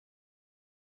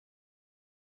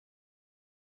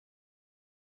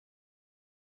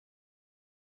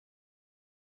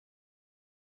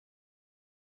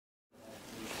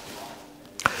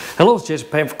Hello, it's Jason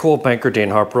Payne for Coil Banker,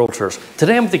 Dan Harper Realtors.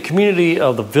 Today I'm at the community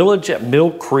of the Village at Mill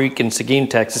Creek in Seguin,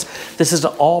 Texas. This is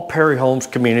an all Perry Homes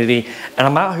community, and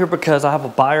I'm out here because I have a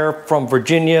buyer from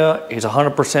Virginia. He's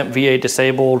 100% VA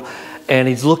disabled, and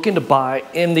he's looking to buy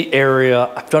in the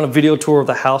area. I've done a video tour of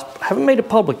the house. I haven't made it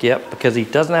public yet because he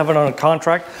doesn't have it on a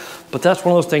contract, but that's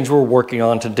one of those things we're working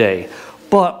on today.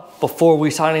 But before we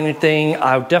sign anything,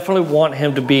 I definitely want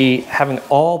him to be having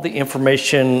all the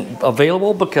information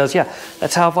available because, yeah,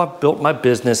 that's how I've built my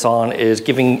business on, is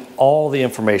giving all the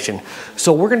information.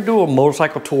 So we're gonna do a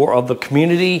motorcycle tour of the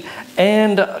community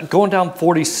and going down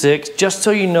 46, just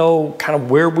so you know kind of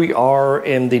where we are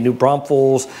in the New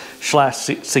Braunfels /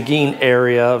 Seguin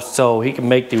area, so he can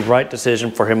make the right decision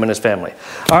for him and his family.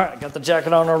 All right, I got the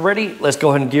jacket on already. Let's go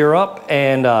ahead and gear up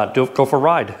and go for a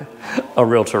ride, a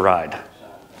realtor ride.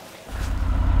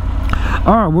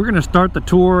 All right, we're gonna start the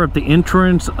tour at the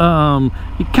entrance. You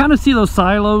kind of see those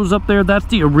silos up there. That's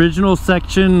the original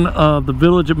section of the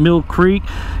Village at Mill Creek.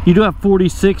 You do have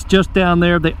 46 just down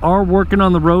there. They are working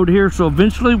on the road here, so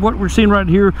eventually what we're seeing right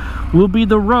here will be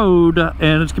the road,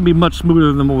 and it's gonna be much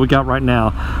smoother than what we got right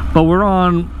now. But we're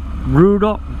on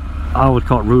Rudolph, I always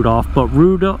call it Rudolph, but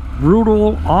Rudolph.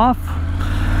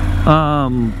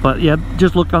 But yeah,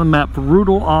 just look on the map for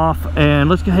Rudolph, and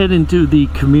let's go ahead into the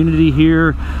community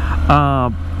here.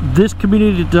 This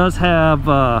community does have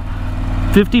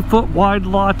 50-foot wide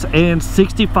lots and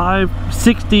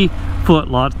 60-foot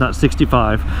lots, not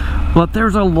 65, but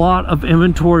there's a lot of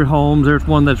inventory homes. There's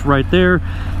one that's right there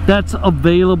that's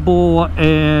available,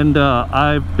 and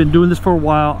I've been doing this for a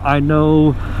while. I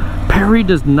know Perry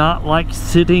does not like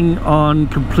sitting on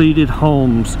completed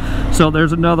homes, so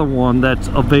there's another one that's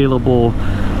available.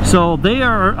 So they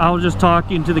are, I was just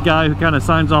talking to the guy who kind of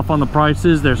signs off on the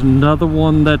prices. There's another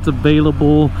one that's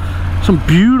available. Some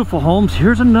beautiful homes.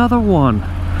 Here's another one.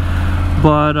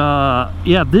 But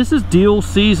yeah, this is deal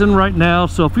season right now,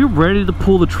 so if you're ready to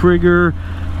pull the trigger,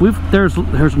 there's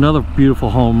another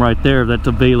beautiful home right there that's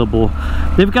available.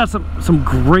 They've got some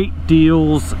great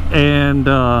deals, and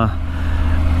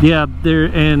yeah,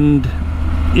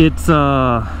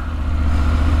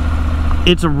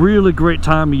 it's a really great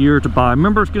time of year to buy.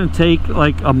 Remember, it's going to take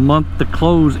like a month to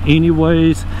close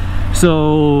anyways.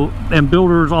 So, and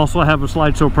builders also have a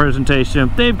slideshow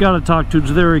presentation they've got to talk to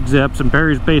their execs, and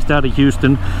Perry's based out of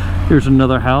Houston. Here's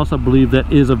another house I believe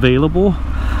that is available.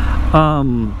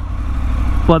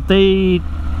 But they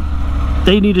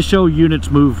need to show units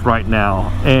moved right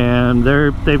now, and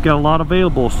they've got a lot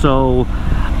available. So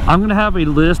I'm gonna have a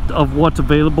list of what's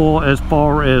available as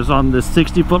far as on the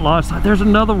 60-foot lot side. There's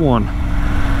another one.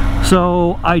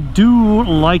 So I do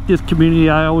like this community.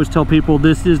 I always tell people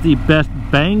this is the best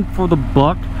bang for the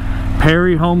buck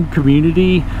Perry home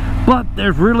community, but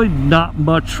there's really not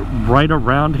much right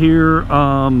around here.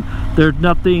 There's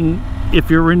nothing. If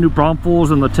you're in New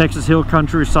Braunfels and the Texas Hill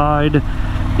countryside,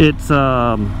 it's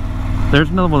there's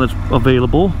another one that's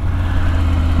available.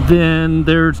 Then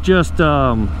there's just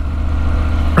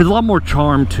there's a lot more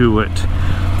charm to it.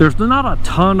 There's not a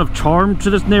ton of charm to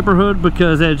this neighborhood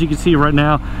because, as you can see right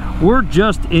now, we're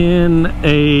just in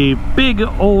a big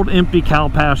old empty cow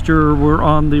pasture. We're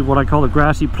on the what I call the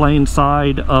grassy plain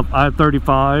side of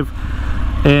I-35,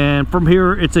 and from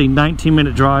here it's a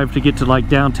 19-minute drive to get to like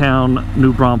downtown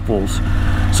New Braunfels.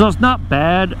 So it's not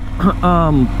bad,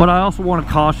 but I also want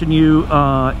to caution you,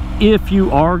 if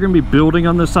you are going to be building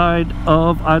on the side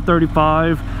of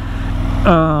I-35,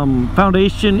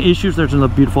 foundation issues, there's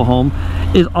another beautiful home,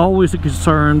 is always a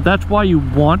concern. That's why you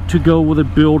want to go with a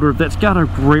builder that's got a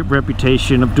great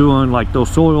reputation of doing like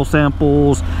those soil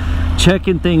samples,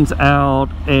 checking things out,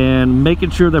 and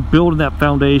making sure they're building that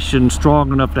foundation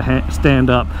strong enough to stand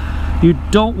up. You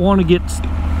don't want to get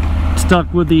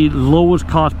stuck with the lowest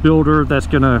cost builder that's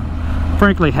gonna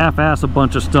frankly half-ass a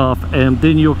bunch of stuff, and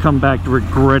then you'll come back to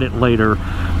regret it later.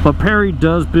 But Perry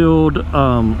does build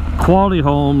quality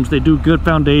homes. They do good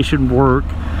foundation work,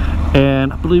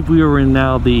 and I believe we are in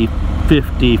now the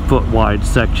 50-foot wide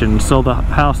section, so the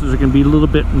houses are going to be a little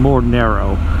bit more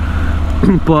narrow.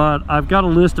 But I've got a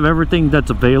list of everything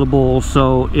that's available,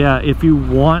 so yeah, if you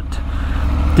want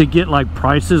to get like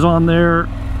prices on there,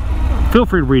 feel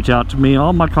free to reach out to me.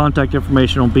 All my contact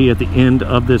information will be at the end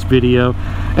of this video.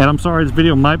 And I'm sorry this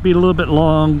video might be a little bit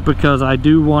long because I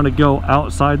do want to go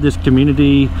outside this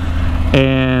community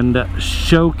and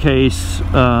showcase.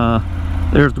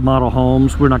 There's the model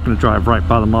homes. We're not going to drive right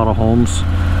by the model homes,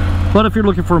 but if you're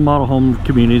looking for a model home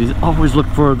community, always look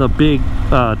for the big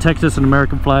Texas and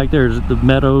American flag. There's the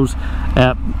Meadows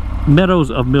at Meadows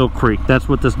of Mill Creek. That's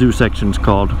what this new section is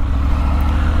called.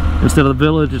 Instead of the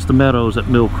Village, it's the Meadows at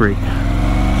Mill Creek.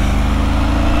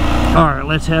 All right,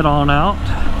 let's head on out.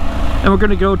 And we're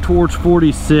going to go towards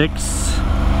 46.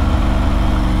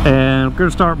 And we're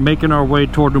going to start making our way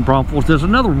toward New Braunfels. There's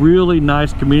another really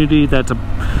nice community that's a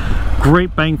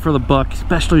great bang for the buck,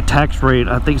 especially tax rate.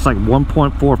 I think it's like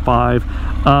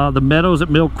 1.45. The Meadows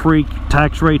at Mill Creek,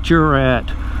 tax rate, you're at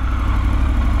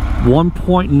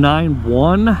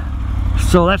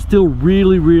 1.91. So that's still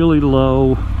really, really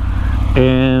low.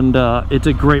 And it's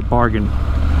a great bargain.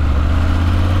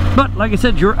 But like I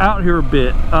said, you're out here a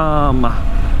bit.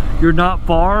 You're not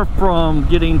far from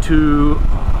getting to,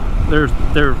 there's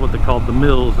what they call the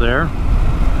mills there.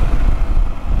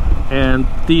 And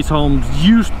these homes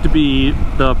used to be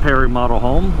the Perry model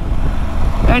home.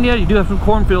 And yeah, you do have some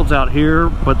cornfields out here,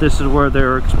 but this is where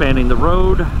they're expanding the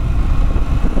road.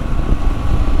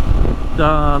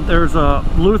 There's a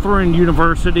Lutheran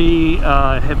University.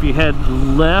 If you head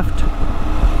left,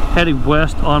 heading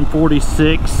west on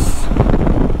 46.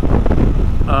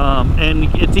 And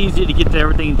it's easy to get to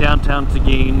everything in downtown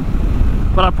Seguin.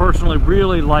 But I personally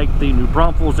really like the New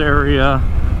Braunfels area,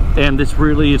 and this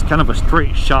really is kind of a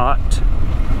straight shot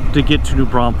to get to New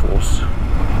Braunfels.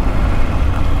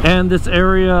 And this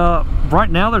area, right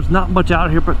now there's not much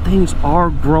out here, but things are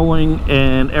growing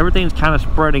and everything's kind of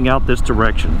spreading out this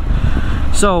direction.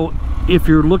 So if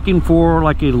you're looking for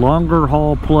like a longer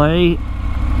haul play,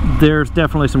 there's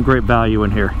definitely some great value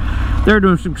in here. They're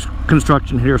doing some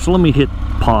construction here, so let me hit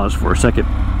pause for a second.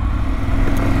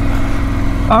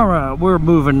 All right, we're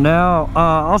moving now.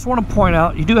 I also want to point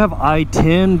out, you do have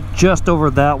I-10 just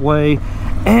over that way,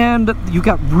 and you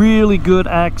got really good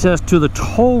access to the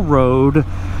toll road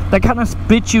that kind of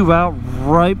spits you out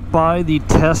right by the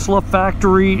Tesla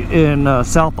factory in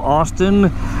South Austin.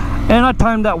 And I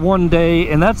timed that one day,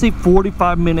 and that's a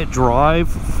 45-minute drive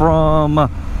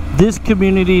from this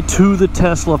community to the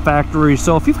Tesla factory.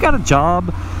 So if you've got a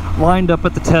job lined up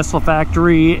at the Tesla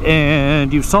factory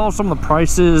and you saw some of the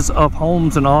prices of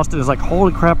homes in Austin, it's like,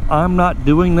 holy crap, I'm not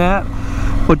doing that.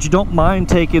 But you don't mind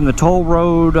taking the toll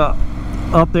road up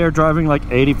there, driving like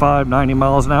 85, 90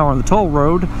 miles an hour on the toll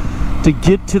road to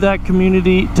get to that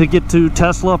community, to get to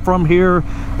Tesla from here.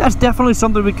 That's definitely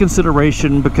something to be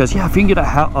consideration, because yeah, if you can get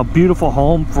a beautiful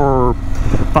home for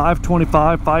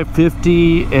 $525,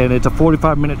 $550, and it's a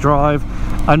 45-minute drive.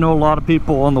 I know a lot of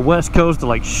people on the West Coast are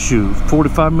like, shoot,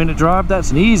 45-minute drive,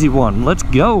 that's an easy one, let's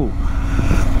go.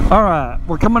 All right,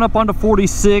 we're coming up onto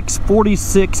 46.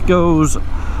 46 goes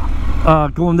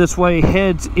going this way,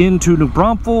 heads into New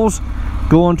Braunfels.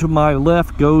 Going to my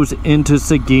left goes into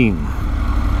Seguin.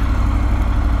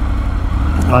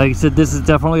 Like I said, this is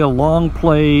definitely a long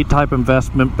play type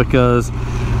investment, because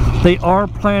they are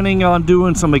planning on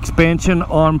doing some expansion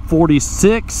on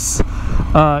 46,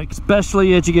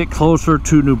 especially as you get closer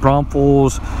to New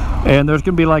Braunfels. And there's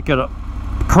going to be like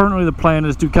currently the plan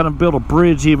is to kind of build a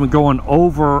bridge even going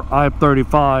over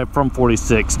I-35 from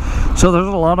 46. So there's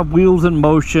a lot of wheels in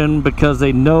motion, because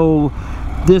they know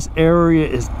this area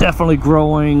is definitely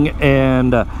growing.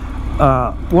 And one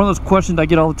of those questions I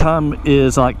get all the time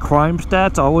is like crime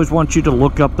stats. I always want you to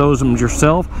look up those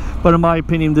yourself, but in my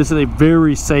opinion, this is a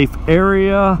very safe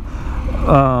area,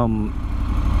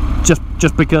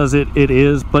 just because it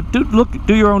is. But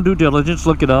do your own due diligence,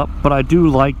 look it up. But I do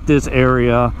like this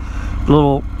area, a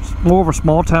little more of a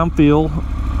small town feel,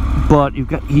 but you've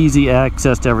got easy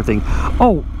access to everything.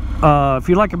 Oh, if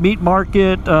you like a meat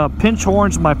market,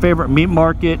 Pinchhorn's my favorite meat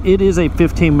market. It is a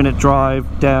 15-minute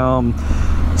drive down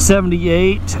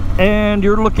 78, and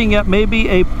you're looking at maybe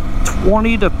a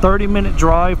 20 to 30-minute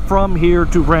drive from here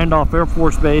to Randolph Air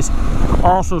Force Base,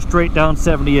 also straight down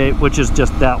 78, which is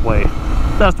just that way.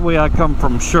 That's the way I come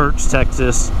from Schertz,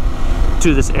 Texas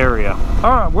to this area.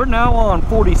 All right, we're now on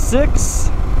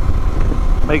 46.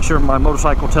 Make sure my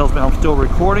motorcycle tells me I'm still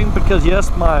recording, because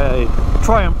yes, my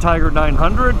Triumph Tiger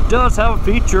 900 does have a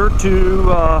feature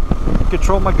to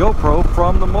control my GoPro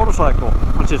from the motorcycle,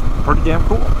 which is pretty damn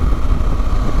cool.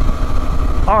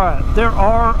 All right, there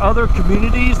are other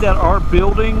communities that are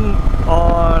building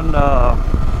on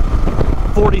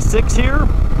 46 here,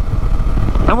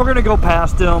 and we're gonna go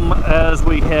past them as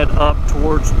we head up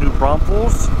towards New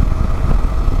Braunfels.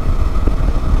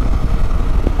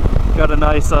 Got a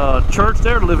nice church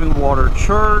there, Living Water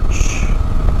Church.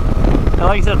 And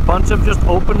like I said, a bunch of just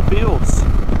open fields.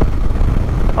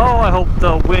 Oh, I hope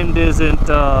the wind isn't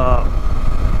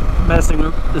messing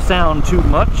with the sound too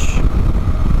much.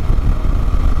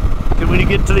 And when you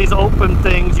get to these open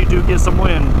things, you do get some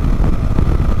wind.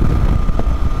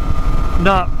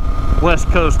 Not West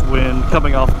Coast wind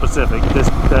coming off the Pacific. This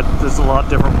is a lot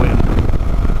different wind.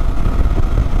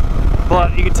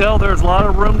 But you can tell there's a lot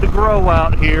of room to grow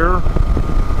out here.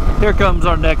 Here comes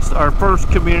our first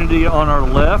community on our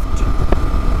left.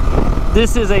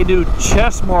 This is a new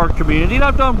Chestmark community, and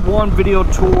I've done one video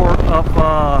tour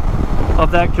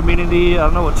of that community. I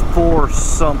know it's 4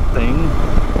 something.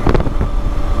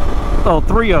 Oh,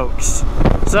 3 Oaks.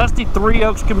 So that's the 3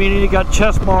 Oaks community. Got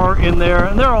Chestmark in there,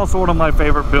 and they're also one of my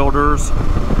favorite builders.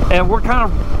 And we're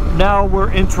kind of, now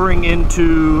we're entering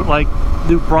into like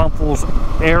New Braunfels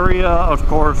area, of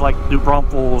course, like New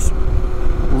Braunfels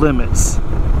limits.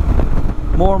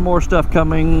 More and more stuff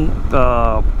coming.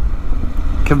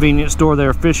 Convenience store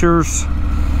there, Fisher's.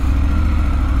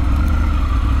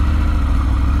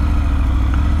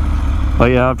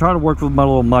 But yeah, I'm trying to work with my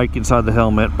little mic inside the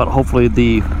helmet, but hopefully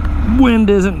the wind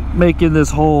isn't making this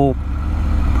whole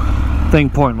thing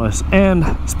pointless. And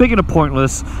speaking of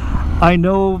pointless, I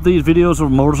know these videos of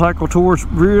motorcycle tours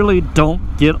really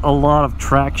don't get a lot of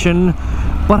traction,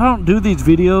 but I don't do these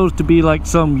videos to be like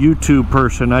some YouTube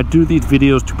person. I do these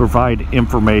videos to provide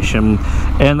information.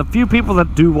 And the few people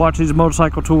that do watch these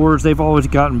motorcycle tours, they've always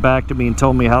gotten back to me and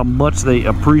told me how much they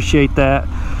appreciate that.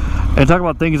 And talk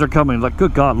about things are coming. Like,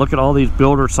 good God, look at all these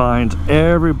builder signs.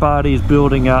 Everybody's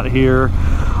building out here.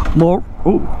 More.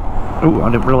 Ooh, I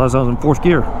didn't realize I was in 4th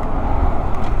gear.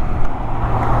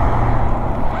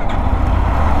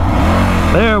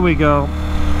 There we go.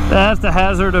 That's the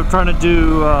hazard of trying to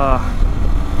do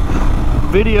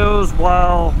videos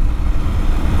while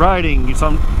riding. There's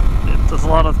a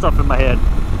lot of stuff in my head.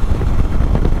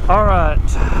 All right.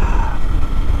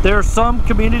 There are some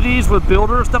communities with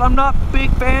builders that I'm not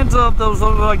big fans of. Those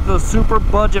are like the super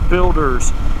budget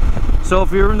builders. So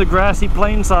if you're in the grassy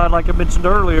plain side, like I mentioned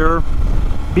earlier,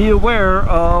 be aware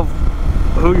of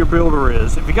who your builder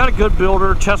is. If you got a good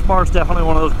builder, Chestmark's definitely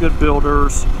one of those good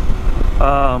builders.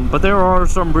 But there are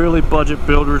some really budget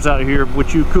builders out here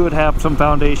which you could have some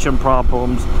foundation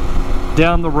problems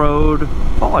down the road.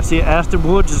 Oh, I see Aston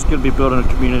Woods is going to be building a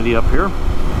community up here.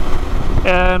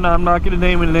 And I'm not going to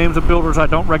name any names of builders I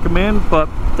don't recommend, but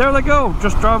there they go.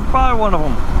 Just drive by one of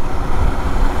them.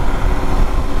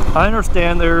 I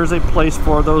understand there's a place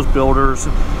for those builders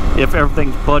if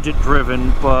everything's budget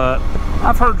driven, but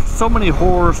I've heard so many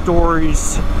horror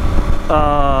stories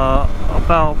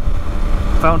about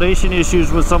foundation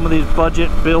issues with some of these budget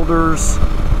builders,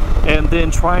 and then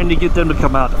trying to get them to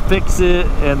come out to fix it,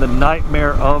 and the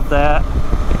nightmare of that.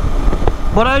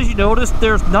 But as you notice,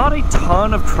 there's not a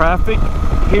ton of traffic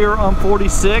here on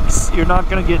 46. You're not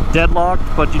going to get deadlocked,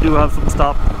 but you do have some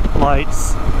stop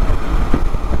lights.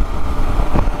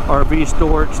 RV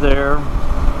storage there.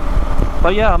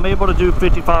 But yeah, I'm able to do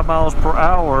 55 miles per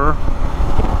hour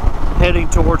heading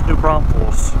towards New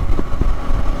Braunfels.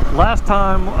 Last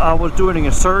time I was doing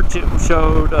a search, it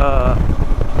showed a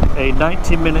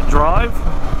 19-minute drive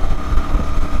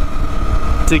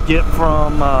to get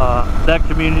from that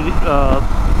community,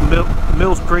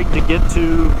 Mills Creek, to get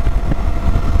to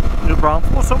New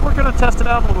Braunfels. So we're going to test it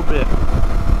out a little bit.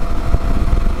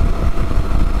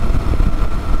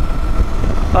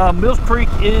 Mills Creek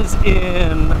is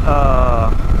in,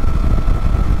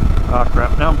 oh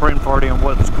crap, now I'm brain farting on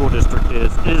what the school district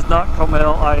is. It is not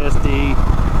Comel ISD,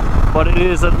 but it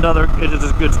is a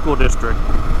good school district.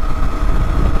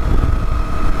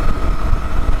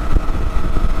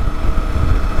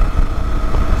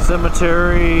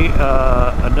 Cemetery,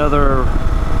 another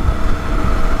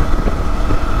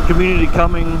community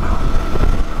coming.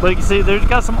 But you can see there's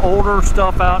got some older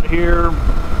stuff out here,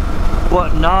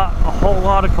 but not a whole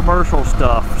lot of commercial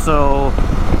stuff. So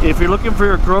if you're looking for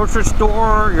your grocery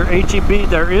store, your HEB,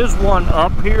 there is one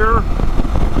up here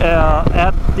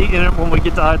at the end. When we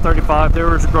get to I-35,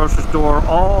 there is a grocery store.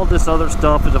 All this other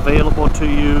stuff is available to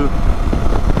you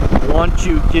once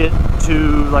you get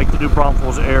to like the New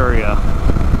Braunfels area.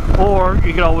 Or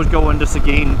you can always go into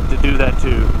Seguin to do that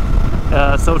too.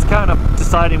 So it's kind of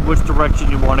deciding which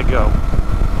direction you want to go.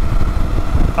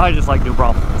 I just like New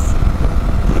Braunfels.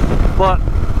 But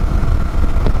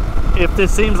if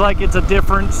this seems like it's a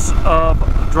difference of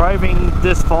driving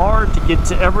this far to get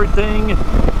to everything,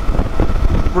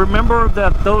 remember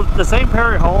that the same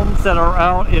pair of homes that are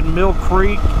out in Mill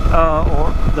Creek,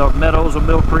 or the Meadows of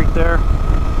Mill Creek there,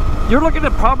 you're looking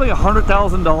at probably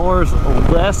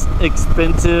 $100,000 less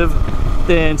expensive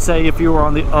than, say, if you were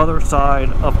on the other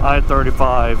side of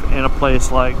I-35 in a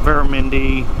place like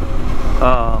Vermindi.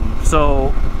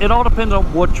 So it all depends on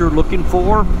what you're looking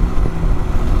for.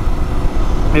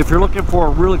 If you're looking for a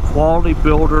really quality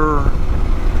builder,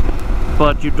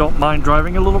 but you don't mind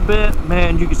driving a little bit,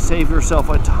 man, you can save yourself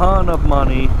a ton of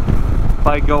money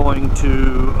by going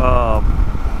to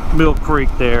Mill Creek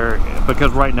there,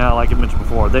 because right now, like I mentioned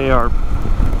before, they're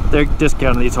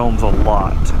discounting these homes a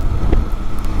lot.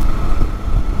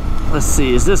 Let's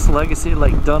see, is this Legacy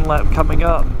Lake Dunlap coming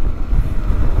up?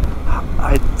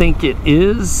 I think it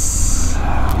is.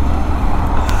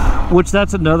 Which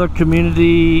that's another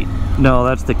community. No,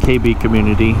 that's the KB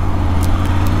community.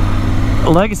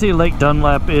 Legacy Lake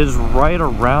Dunlap is right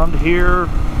around here.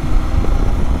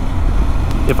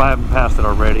 If I haven't passed it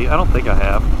already. I don't think I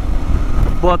have.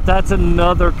 But that's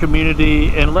another community.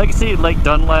 And Legacy Lake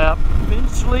Dunlap,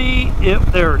 eventually,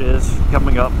 there it is,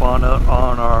 coming up on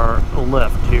our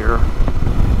left here.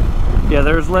 Yeah,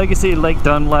 there's Legacy Lake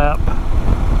Dunlap.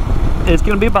 It's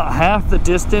going to be about half the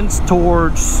distance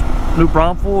towards New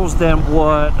Braunfels than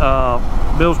what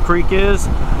Mills Creek is.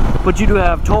 But you do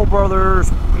have Toll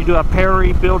Brothers, you do have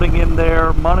Perry building in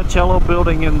there, Monticello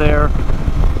building in there.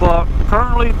 But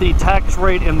currently the tax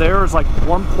rate in there is like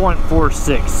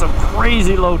 1.46, so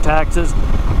crazy low taxes.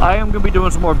 I am going to be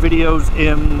doing some more videos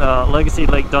in Legacy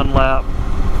Lake Dunlap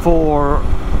for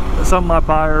some of my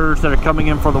buyers that are coming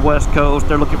in from the West Coast.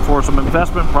 They're looking for some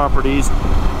investment properties,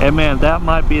 and man, that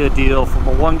might be a deal.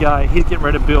 For one guy, he's getting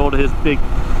ready to build his big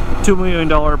 $2 million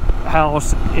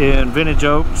house in Vintage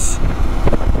Oaks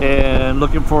and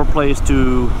looking for a place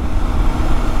to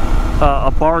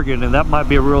a bargain, and that might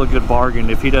be a really good bargain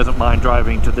if he doesn't mind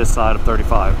driving to this side of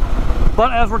 35.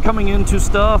 But as we're coming into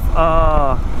stuff,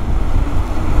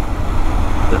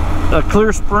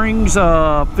 Clear Springs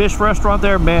fish restaurant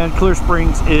there, man, Clear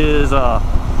Springs is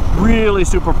really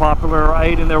super popular. I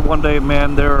ate in there one day,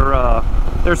 man.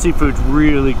 Their seafood's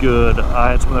really good.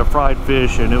 I had some of their fried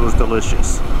fish and it was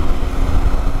delicious.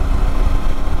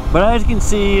 But as you can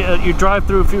see, you drive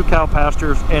through a few cow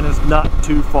pastures and it's not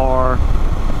too far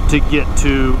to get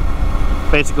to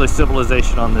basically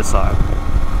civilization on this side.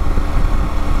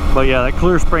 But yeah, that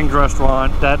Clear Springs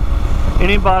restaurant, that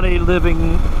anybody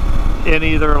living in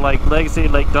either like Legacy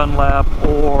Lake Dunlap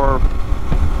or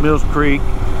Mills Creek,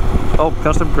 oh,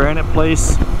 custom granite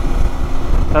place.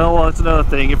 Oh, well, that's another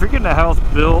thing. If you're getting a house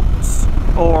built,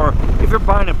 or if you're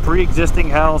buying a pre-existing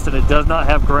house and it does not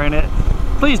have granite,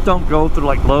 please don't go through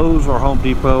like Lowe's or Home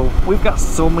Depot. We've got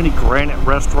so many granite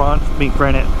restaurants,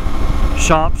 granite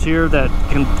shops here that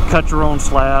can cut your own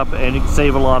slab, and you can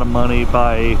save a lot of money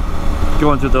by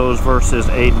going through those versus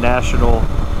a national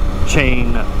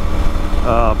chain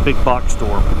big box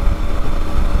store.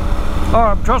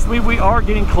 Alright, trust me, we are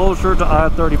getting closer to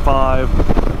I-35.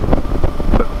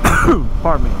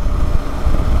 Pardon me.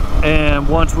 And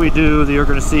once we do, you're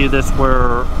going to see this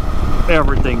where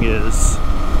everything is.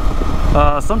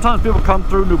 Sometimes people come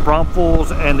through New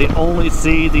Braunfels and they only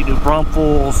see the New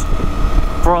Braunfels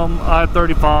from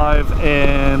I-35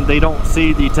 and they don't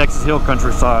see the Texas Hill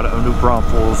Country side of New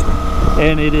Braunfels.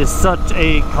 And it is such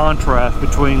a contrast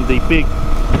between the big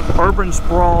urban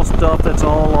sprawl stuff that's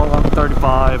all along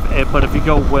 35, but if you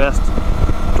go west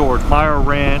towards Meyer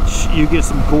Ranch, you get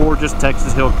some gorgeous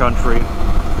Texas Hill Country.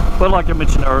 But like I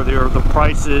mentioned earlier, the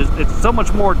prices, it's so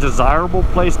much more desirable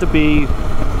place to be,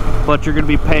 but you're going to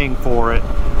be paying for it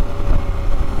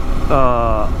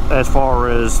as far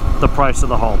as the price of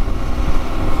the home.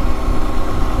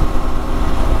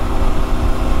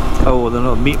 Oh, then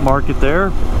a meat market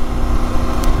there.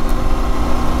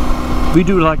 We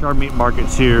do like our meat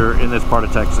markets here in this part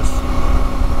of Texas.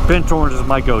 Bench Orange is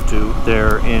my go-to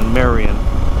there in Marion.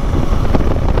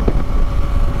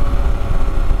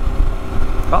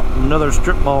 Oh, another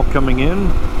strip mall coming in.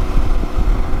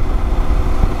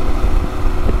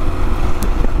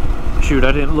 Shoot,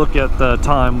 I didn't look at the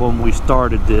time when we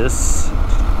started this.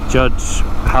 Judge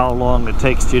how long it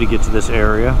takes you to get to this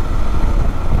area.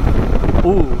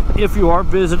 Ooh, if you are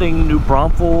visiting New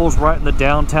Braunfels, right in the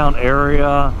downtown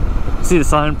area, see the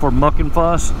sign for Muck and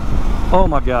Fuss? Oh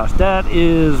my gosh, that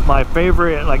is my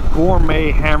favorite like gourmet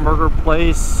hamburger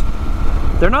place.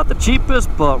 They're not the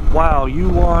cheapest, but wow, you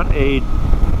want a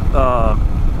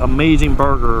amazing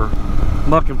burger,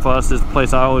 Muck and Fuss is the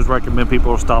place I always recommend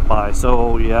people to stop by.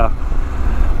 So yeah,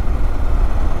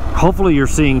 hopefully you're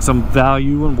seeing some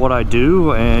value in what I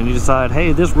do and you decide,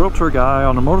 hey, this realtor guy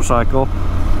on a motorcycle,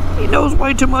 he knows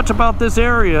way too much about this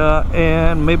area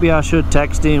and maybe I should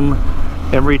text him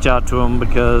and reach out to him,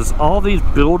 because all these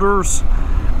builders,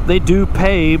 they do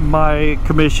pay my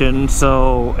commission,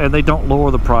 so, and they don't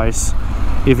lower the price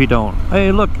if you don't.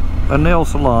 Hey, look, a nail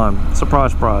salon,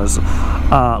 surprise, surprise.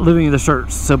 Living in the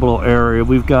Church-Cibolo area,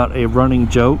 we've got a running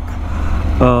joke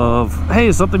of,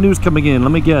 hey, something new's coming in.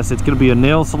 Let me guess, it's going to be a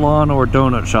nail salon or a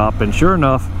donut shop, and sure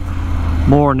enough,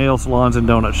 more nail salons and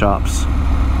donut shops.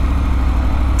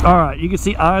 All right, you can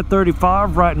see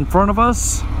I-35 right in front of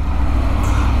us.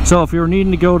 So if you're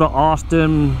needing to go to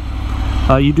Austin,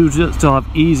 you do still have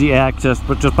easy access,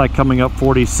 but just by coming up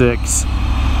 46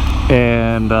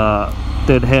 and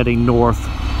then heading north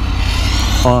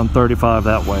on 35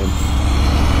 that way.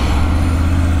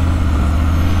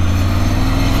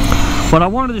 But I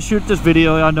wanted to shoot this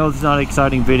video. I know it's not an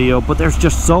exciting video, but there's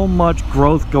just so much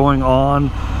growth going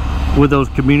on with those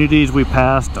communities we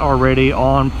passed already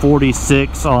on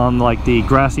 46, on like the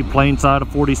grassy plain side of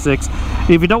 46.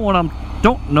 If you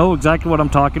don't know exactly what I'm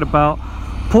talking about,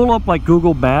 pull up like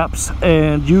Google Maps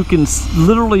and you can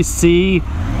literally see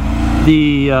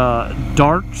the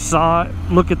dark side.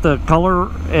 Look at the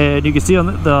color, and you can see on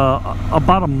the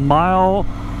about a mile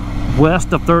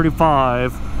west of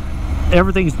 35,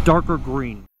 everything's darker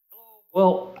green.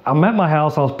 Well, I'm at my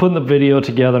house, I was putting the video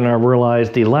together, and I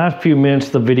realized the last few minutes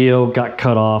of the video got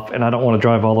cut off, and I don't want to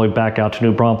drive all the way back out to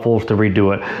New Braunfels to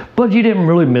redo it. But you didn't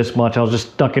really miss much. I was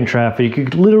just stuck in traffic. You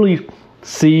could literally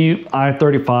see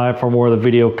I-35 from where the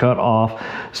video cut off.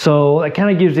 So that kind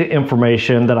of gives you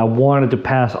information that I wanted to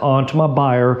pass on to my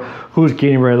buyer who's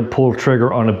getting ready to pull the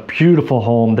trigger on a beautiful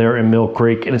home there in Mill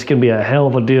Creek, and it's going to be a hell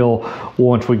of a deal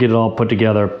once we get it all put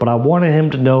together. But I wanted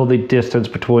him to know the distance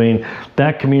between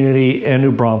that community and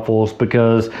New Braunfels,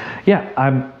 because yeah,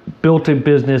 I've built a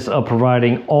business of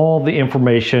providing all the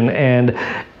information, and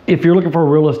if you're looking for a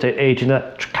real estate agent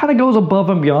that kind of goes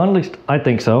above and beyond, at least I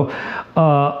think so,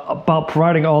 about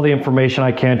providing all the information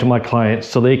I can to my clients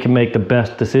so they can make the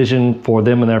best decision for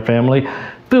them and their family,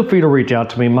 feel free to reach out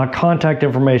to me. My contact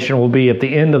information will be at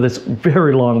the end of this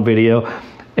very long video.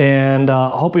 And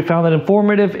I hope you found that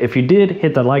informative. If you did,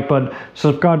 hit that like button,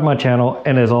 subscribe to my channel,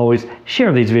 and as always,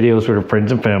 share these videos with your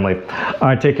friends and family. All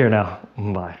right, take care now.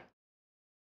 Bye.